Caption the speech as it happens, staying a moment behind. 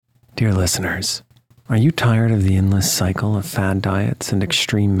Dear listeners, are you tired of the endless cycle of fad diets and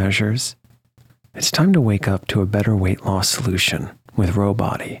extreme measures? It's time to wake up to a better weight loss solution with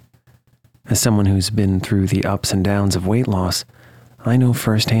Rowbody. As someone who's been through the ups and downs of weight loss, I know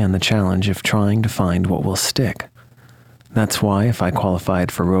firsthand the challenge of trying to find what will stick. That's why if I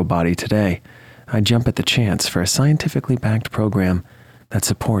qualified for Rowbody today, I'd jump at the chance for a scientifically backed program that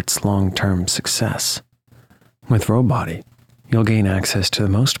supports long-term success. With Rowbody, you'll gain access to the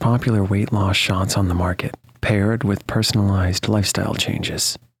most popular weight loss shots on the market, paired with personalized lifestyle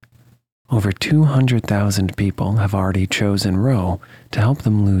changes. Over 200,000 people have already chosen Row to help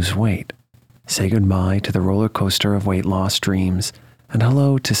them lose weight. Say goodbye to the roller coaster of weight loss dreams and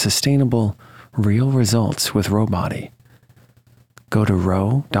hello to sustainable, real results with Rowbody. Go to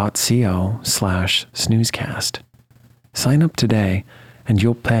row.co/snoozecast. Sign up today and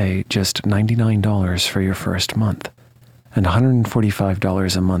you'll pay just $99 for your first month and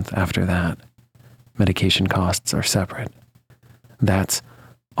 $145 a month after that. Medication costs are separate. That's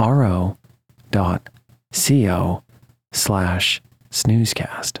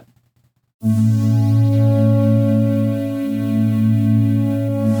ro.co/snoozecast.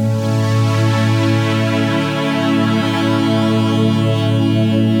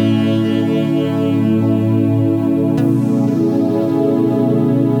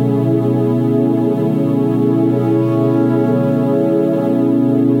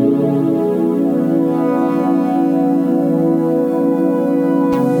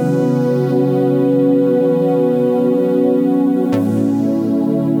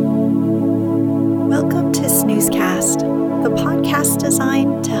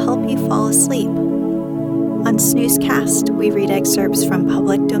 On Snoozecast, we read excerpts from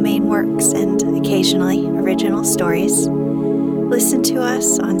public domain works and occasionally original stories. Listen to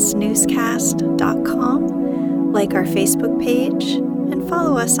us on snoozecast.com, like our Facebook page, and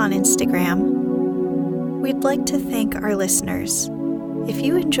follow us on Instagram. We'd like to thank our listeners. If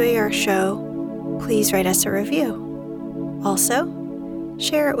you enjoy our show, please write us a review. Also,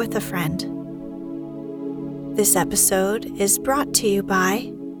 share it with a friend. This episode is brought to you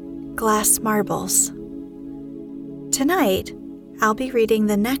by Glass Marbles. Tonight, I'll be reading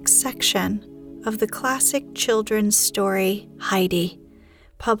the next section of the classic children's story Heidi,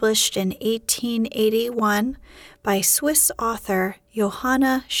 published in 1881 by Swiss author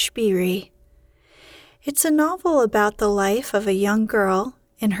Johanna Spyri. It's a novel about the life of a young girl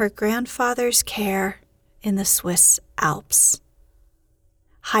in her grandfather's care in the Swiss Alps.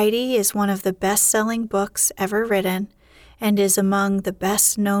 Heidi is one of the best-selling books ever written and is among the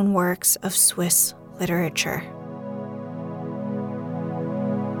best-known works of Swiss literature.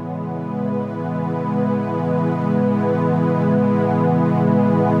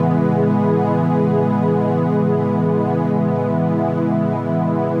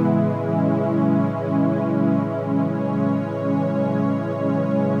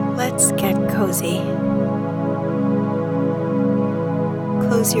 Let's get cozy.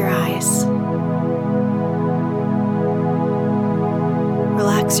 Close your eyes.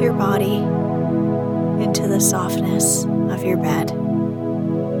 Relax your body into the softness of your bed.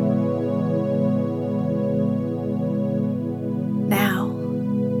 Now,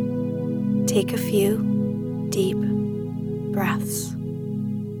 take a few deep breaths.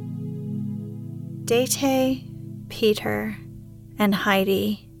 Dete, Peter, and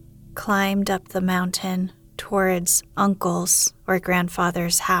Heidi climbed up the mountain towards Uncle's or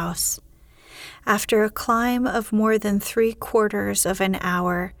grandfather's house. After a climb of more than 3/4 of an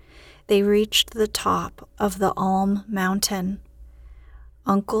hour, they reached the top of the Alm Mountain.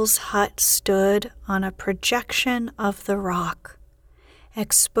 Uncle's hut stood on a projection of the rock,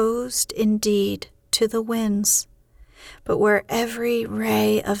 exposed indeed to the winds, but where every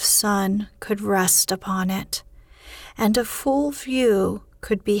ray of sun could rest upon it, and a full view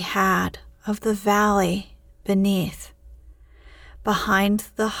could be had of the valley beneath. Behind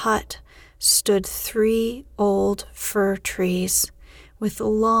the hut stood 3 old fir trees with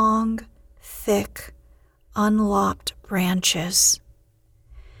long, thick, unlopped branches.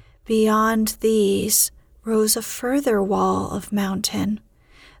 Beyond these rose a further wall of mountain,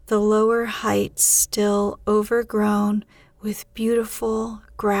 the lower heights still overgrown with beautiful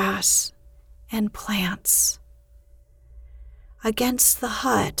grass and plants. Against the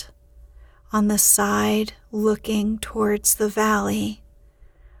hut, on the side looking towards the valley,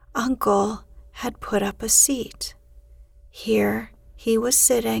 Uncle had put up a seat. Here he was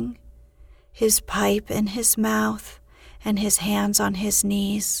sitting, his pipe in his mouth and his hands on his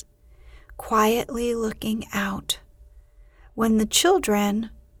knees, quietly looking out, when the children,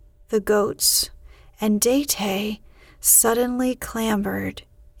 the goats, and Dete suddenly clambered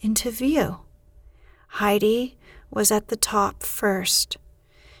into view. Heidi was at the top first.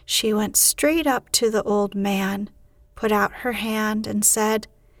 She went straight up to the old man, put out her hand, and said,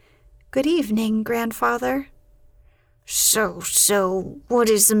 "Good evening, grandfather." So, what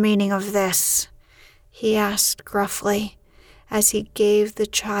is the meaning of this?" he asked gruffly, as he gave the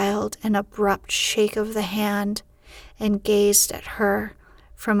child an abrupt shake of the hand and gazed at her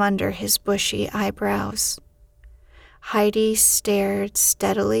from under his bushy eyebrows. Heidi stared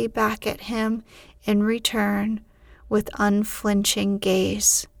steadily back at him in return with unflinching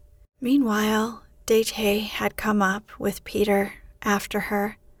gaze. Meanwhile, Dete had come up with Peter after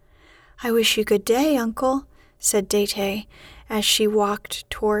her. "I wish you good day, Uncle," said Dete as she walked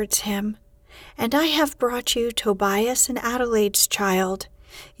towards him. "And I have brought you Tobias and Adelaide's child.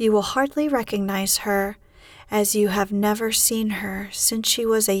 You will hardly recognize her, as you have never seen her since she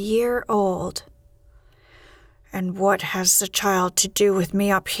was a year old." "And what has the child to do with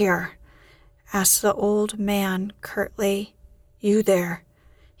me up here?" asked the old man curtly. "You there,"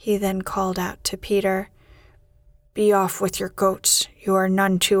 he then called out to Peter. "Be off with your goats. You are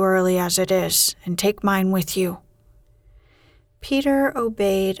none too early as it is, and take mine with you." Peter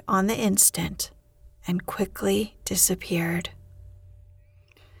obeyed on the instant and quickly disappeared.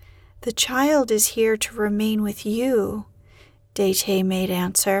 "The child is here to remain with you," Dete made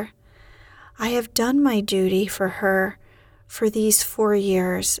answer. "I have done my duty for her for these 4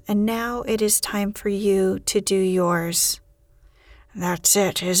 years, and now it is time for you to do yours." "That's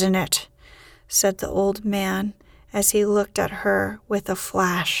it, isn't it?" said the old man as he looked at her with a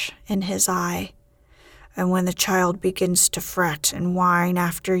flash in his eye. "And when the child begins to fret and whine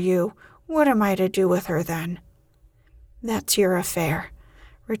after you, what am I to do with her then?" "That's your affair,"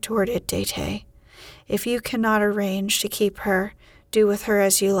 retorted Dete. "If you cannot arrange to keep her, do with her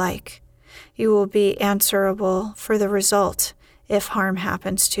as you like. You will be answerable for the result if harm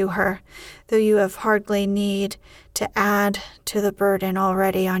happens to her, though you have hardly need to add to the burden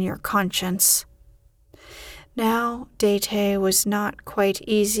already on your conscience." Now Dete was not quite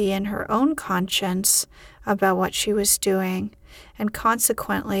easy in her own conscience about what she was doing, and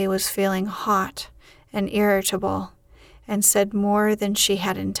consequently was feeling hot and irritable, and said more than she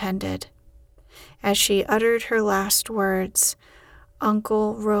had intended. As she uttered her last words,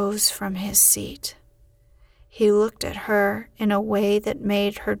 Uncle rose from his seat. He looked at her in a way that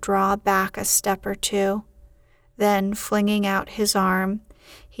made her draw back a step or two. Then, flinging out his arm,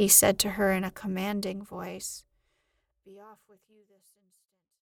 he said to her in a commanding voice, "Be off with